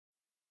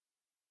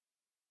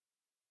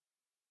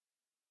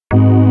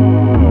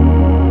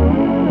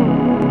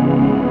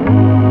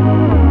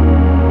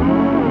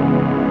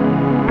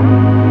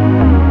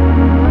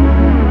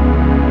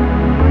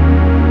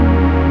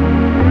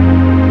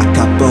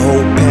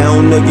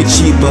don't know you're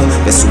cheaper.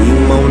 That sweet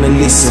Mona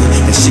Lisa.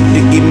 That shit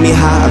that get me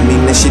high, I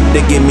mean that shit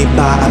that get me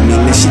by, I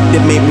mean that shit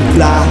that make me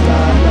fly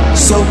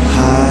so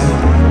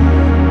high.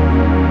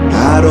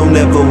 I don't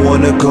ever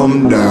wanna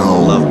come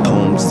down. Love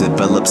poems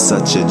develop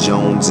such a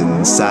Jones, and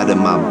inside of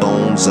my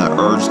bones a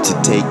urge to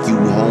take you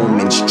home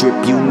and strip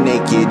you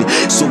naked,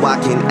 so I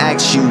can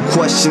ask you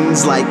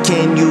questions like,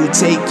 can you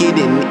take it?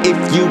 And if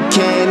you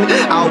can,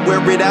 I'll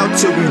wear it out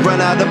till we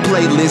run out of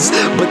playlists.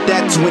 But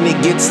that's when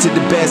it gets to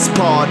the best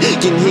part.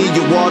 Can hear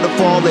your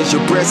waterfall as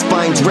your breast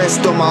finds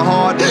rest on my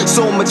heart.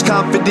 So much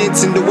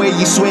confidence in the way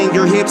you swing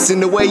your hips,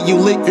 and the way you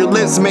lick your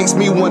lips makes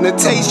me wanna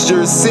taste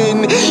your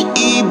sin.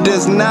 Eve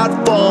does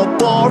not fall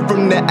far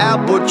from the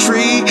apple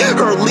tree.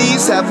 Her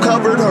leaves have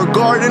covered her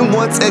garden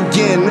once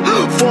again.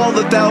 Fall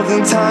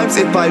 1,000 times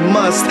if I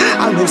must.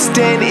 I will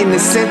stand in the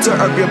center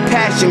of your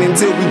passion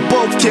until we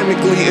both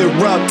chemically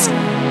erupt.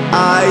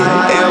 I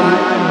am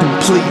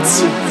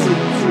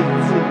complete.